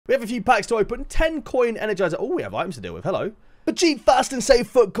We have a few packs to open. 10 coin energizer. Oh, we have items to deal with. Hello. For cheap, fast, and safe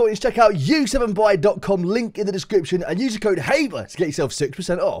foot coins, check out u7buy.com, link in the description, and use the code HABER to get yourself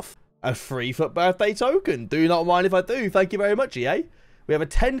 6% off. A free foot birthday token. Do not mind if I do. Thank you very much, EA. We have a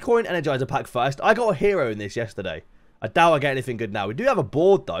 10 coin energizer pack first. I got a hero in this yesterday. I doubt I get anything good now. We do have a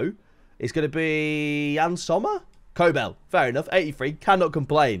board, though. It's going to be Jan Sommer? Kobel. Fair enough. 83. Cannot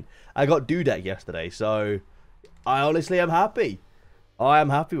complain. I got Dudek yesterday, so I honestly am happy. I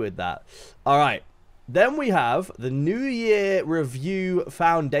am happy with that. All right. Then we have the New Year Review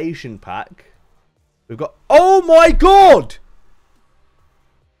Foundation Pack. We've got... Oh, my God!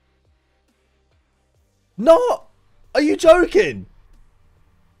 No! Are you joking?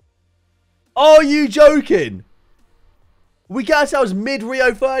 Are you joking? We get ourselves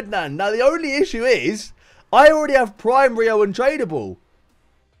mid-Rio Ferdinand. Now, the only issue is, I already have Prime Rio untradeable.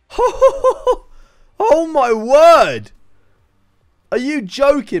 Oh, my word. Are you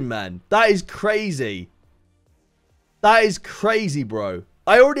joking, man? That is crazy. That is crazy, bro.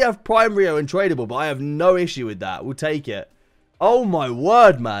 I already have Prime Rio untradeable, but I have no issue with that. We'll take it. Oh, my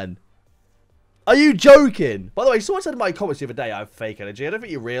word, man. Are you joking? By the way, someone said in my comments the other day I have fake energy. I don't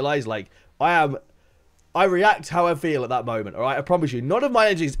think you realise, like, I react how I feel at that moment, alright? I promise you, none of my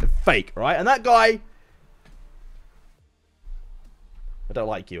energy is fake, alright? And that guy... I don't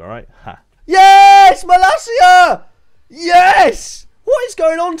like you, alright? Ha. Yes! Malacia! Yes! What is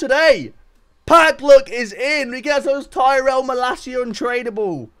going on today? Pack look is in. We get those Tyrell Malacia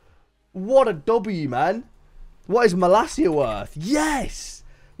untradeable. What a W, man. What is Malacia worth? Yes!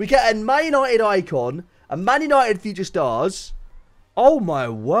 We get a Man United icon, a Man United Future Stars. Oh, my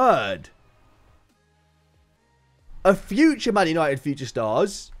word. A future Man United Future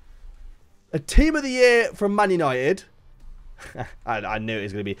Stars. A Team of the Year from Man United. I knew it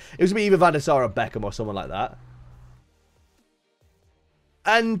was going to be. It was going to be either Van der Sar or Beckham or someone like that.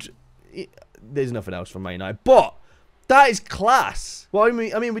 And there's nothing else from Man United. But that is class. Well, I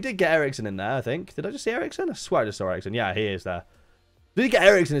mean, we did get Eriksen in there, I think. Did I just see Eriksen? I swear I just saw Eriksen. Yeah, he is there. We did get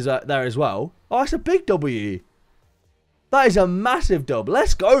Eriksen there as well. Oh, that's a big W. That is a massive dub.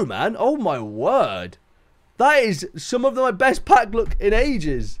 Let's go, man. Oh, my word. That is some of my best pack look in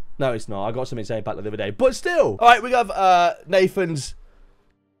ages. No, it's not. I got some insane pack look the other day. But still. All right, we have Nathan's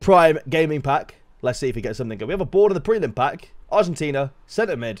Prime Gaming Pack. Let's see if he gets something good. We have a board of the prelim pack. Argentina,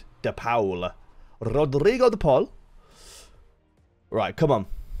 centre mid, De Paul. Rodrigo De Paul. Right, come on.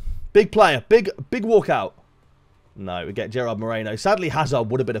 Big player. Big walkout. No, we get Gerard Moreno. Sadly, Hazard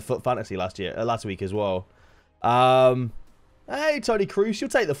would have been a foot fantasy last week as well. Hey, Tony Cruz, you'll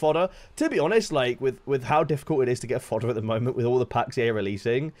take the fodder. To be honest, like, with how difficult it is to get fodder at the moment with all the packs here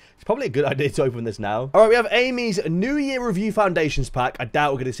releasing, it's probably a good idea to open this now. All right, we have Amy's New Year Review Foundations pack. I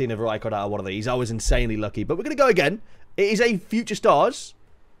doubt we're going to see another icon out of one of these. I was insanely lucky, but we're going to go again. It is a Future Stars,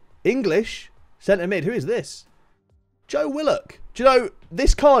 English, centre mid. Who is this? Joe Willock. Do you know,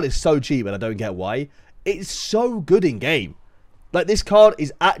 this card is so cheap and I don't get why. It's so good in game. Like, this card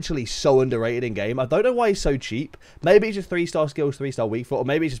is actually so underrated in game. I don't know why it's so cheap. Maybe it's just 3-star skills, 3-star weak foot, or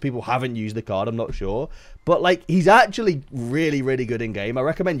maybe it's just people haven't used the card. I'm not sure. But, like, he's actually really, really good in game. I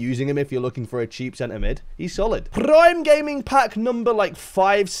recommend using him if you're looking for a cheap centre mid. He's solid. Prime Gaming Pack number, like,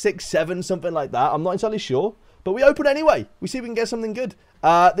 5, 6, 7, something like that. I'm not entirely sure. But we open anyway. We see if we can get something good.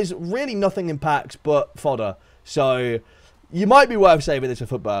 There's really nothing in packs but fodder. So, you might be worth saving this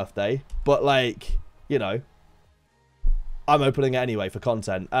for birthday. But, like, you know, I'm opening it anyway for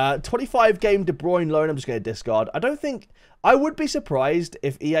content. 25 game De Bruyne loan. I'm just going to discard. I don't think... I would be surprised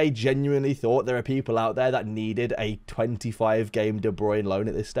if EA genuinely thought there are people out there that needed a 25 game De Bruyne loan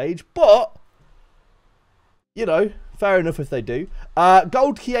at this stage. But, you know, fair enough if they do.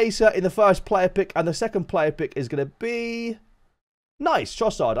 Gold Chiesa in the first player pick. And the second player pick is going to be... Nice.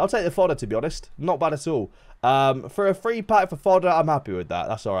 Trossard. I'll take the fodder, to be honest. Not bad at all. For a free pack for fodder, I'm happy with that.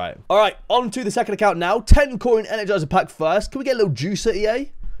 That's all right. All right, on to the second account now. 10 coin Energizer pack first. Can we get a little juicer,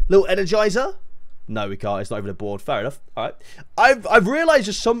 EA? Little Energizer? No, we can't. It's not even a board. Fair enough. All right. I've realised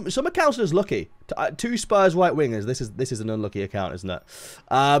just some accounts are just lucky. 2 Spurs right wingers. This is an unlucky account, isn't it?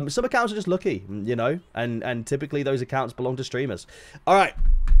 Some accounts are just lucky, you know, and typically those accounts belong to streamers. All right.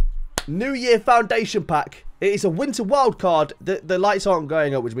 New Year Foundation Pack. It is a winter wild card. The lights aren't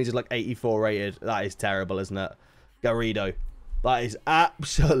going up, which means it's like 84 rated. That is terrible, isn't it? Garrido. That is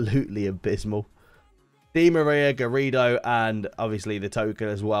absolutely abysmal. Di Maria, Garrido, and obviously the token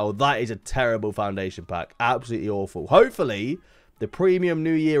as well. That is a terrible foundation pack. Absolutely awful. Hopefully, the premium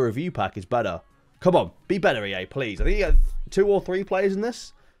New Year review pack is better. Come on, be better, EA, please. I think you got 2 or 3 players in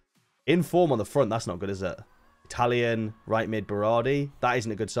this. In form on the front, that's not good, is it? Italian, right mid Berardi. That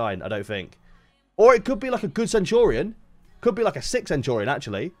isn't a good sign, I don't think. Or it could be like a good Centurion. Could be like a 6 Centurion,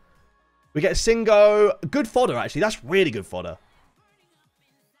 actually. We get Singo. Good fodder, actually. That's really good fodder.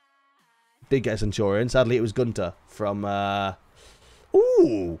 Did get a Centurion. Sadly, it was Gunter from...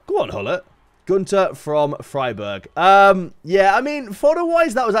 Ooh, go on, Hullet. Gunter from Freiburg. Yeah, I mean,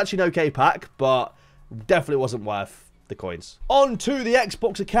 fodder-wise, that was actually an okay pack, but definitely wasn't worth the coins. On to the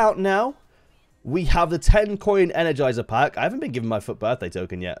Xbox account now. We have the 10-coin Energizer pack. I haven't been given my FUT birthday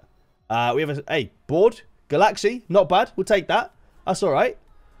token yet. We have a... Hey, board. Galaxy. Not bad. We'll take that. That's all right.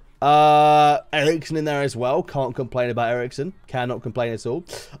 Ericsson in there as well. Can't complain about Ericsson. Cannot complain at all.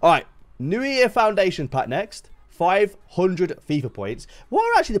 All right. New Year Foundation pack next. 500 FIFA points. What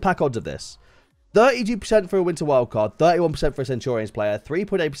are actually the pack odds of this? 32% for a Winter Wildcard, 31% for a Centurions player,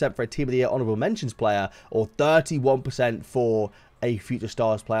 3.8% for a Team of the Year Honourable Mentions player, or 31% for a Future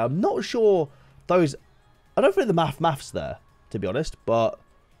Stars player. I'm not sure those... I don't think the maths there, to be honest. But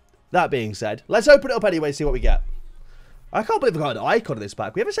that being said, let's open it up anyway and see what we get. I can't believe we got an icon of this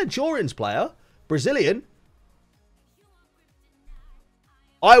pack. We have a Centurions player. Brazilian.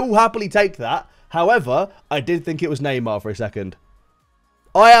 I will happily take that. However, I did think it was Neymar for a second.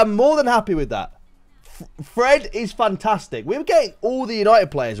 I am more than happy with that. Fred is fantastic. We're getting all the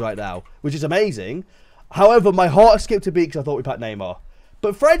United players right now, which is amazing. However, my heart skipped a beat because I thought we packed Neymar.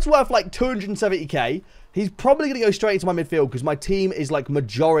 But Fred's worth like 270k. He's probably going to go straight into my midfield because my team is like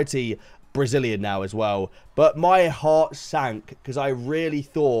majority Brazilian now as well. But my heart sank because I really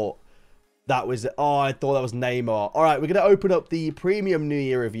thought that was... Oh, I thought that was Neymar. All right, we're going to open up the Premium New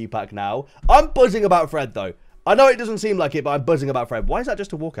Year Review Pack now. I'm buzzing about Fred, though. I know it doesn't seem like it, but I'm buzzing about Fred. Why is that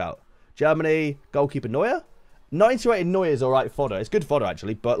just a walkout? Germany, goalkeeper Neuer? 90 rated Neuer is all right fodder. It's good fodder,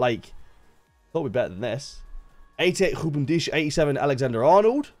 actually, but, like, thought we'd be better than this. 88 Ruben Dish, 87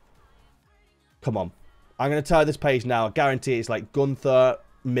 Alexander-Arnold. Come on. I'm going to turn this page now. I guarantee it's, like, Gunther,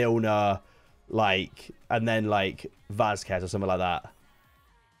 Milner, like, and then, like, Vazquez or something like that.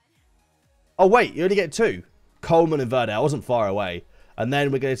 Oh, wait, you only get 2. Coleman and Verde. I wasn't far away. And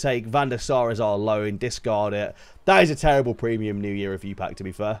then we're going to take Van der Sar as our loan, discard it. That is a terrible Premium New Year Review pack, to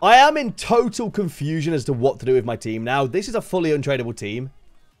be fair. I am in total confusion as to what to do with my team now. This is a fully untradeable team.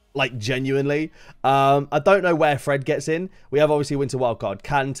 Like, genuinely. I don't know where Fred gets in. We have, obviously, Winter Wildcard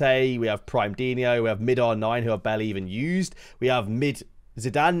Kante. We have Prime Dino. We have mid R9, who I've barely even used. We have mid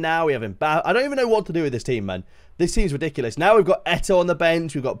Zidane now. We have Mbappe. I don't even know what to do with this team, man. This team's ridiculous. Now we've got Eto'o on the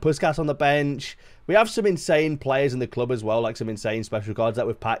bench. We've got Puskas on the bench. We have some insane players in the club as well, like some insane special cards that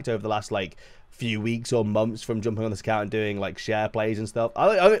we've packed over the last, like, few weeks or months from jumping on this account and doing, like, share plays and stuff.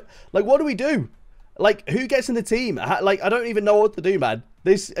 Like, what do we do? Like, who gets in the team? Like, I don't even know what to do, man.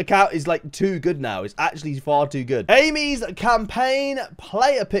 This account is, like, too good now. It's actually far too good. Amy's campaign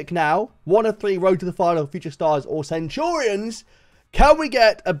player pick now. 1 of 3 road to the final, Future Stars or Centurions. Can we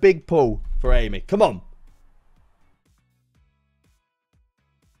get a big pull for Amy? Come on.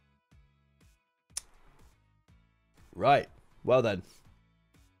 Right. Well, then.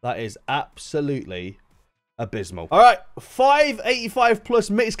 That is absolutely abysmal. All right. 585 plus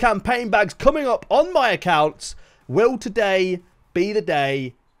mixed campaign bags coming up on my accounts. Will today be the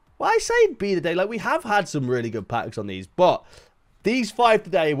day? Well, I say be the day. Like, we have had some really good packs on these. But these 5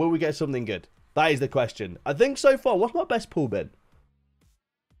 today, will we get something good? That is the question. I think so far, what's my best pull been?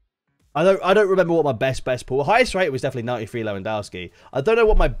 I don't remember what my best pull. Highest rate was definitely 93 Lewandowski. I don't know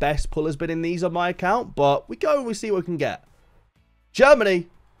what my best pull has been in these on my account, but we go and we see what we can get. Germany,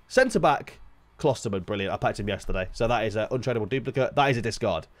 centre-back, Klosterman. Brilliant. I packed him yesterday. So that is an untradeable duplicate. That is a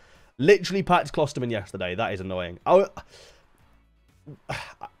discard. Literally packed Klosterman yesterday. That is annoying. I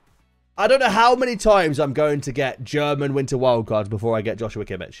don't know how many times I'm going to get German Winter Wildcards before I get Joshua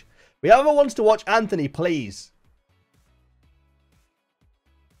Kimmich. Whoever wants to watch Anthony, please.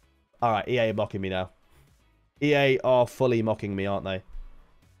 Alright, EA are mocking me now. EA are fully mocking me, aren't they?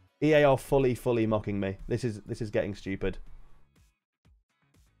 EA are fully mocking me. This is getting stupid.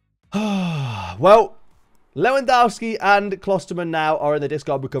 Well, Lewandowski and Klosterman now are in the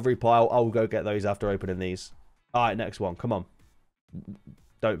discard recovery pile. I'll go get those after opening these. Alright, next one. Come on.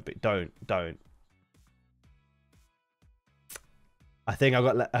 Don't. I think I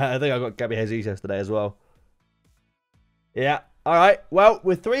got Gabby Jesus yesterday as well. Yeah. All right. Well,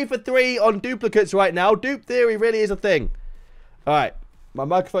 we're 3 for 3 on duplicates right now. Dupe theory really is a thing. All right. My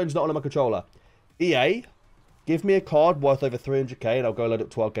microphone's not on my controller. EA, give me a card worth over 300k and I'll go load up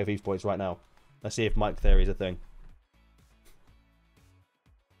 12k FIFA points right now. Let's see if mic theory is a thing.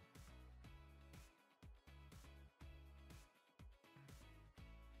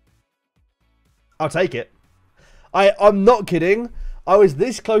 I'll take it. I'm not kidding. I was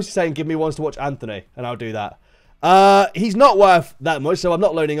this close to saying give me ones to watch Anthony and I'll do that. He's not worth that much, so I'm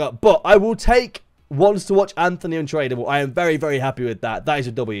not loading up. But I will take Wants to watch Anthony untradeable. I am very, very happy with that. That is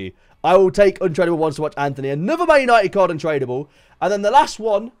a W. I will take untradeable wants to watch Anthony. Another Man United card untradeable. And then the last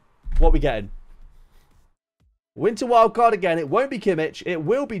one, what are we getting? Winter wildcard again. It won't be Kimmich. It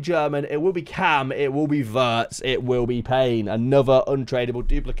will be German. It will be Cam. It will be Wirtz. It will be Payne. Another untradeable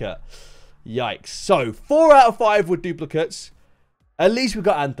duplicate. Yikes. So, 4 out of 5 with duplicates. At least we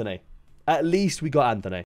got Anthony. At least we got Anthony.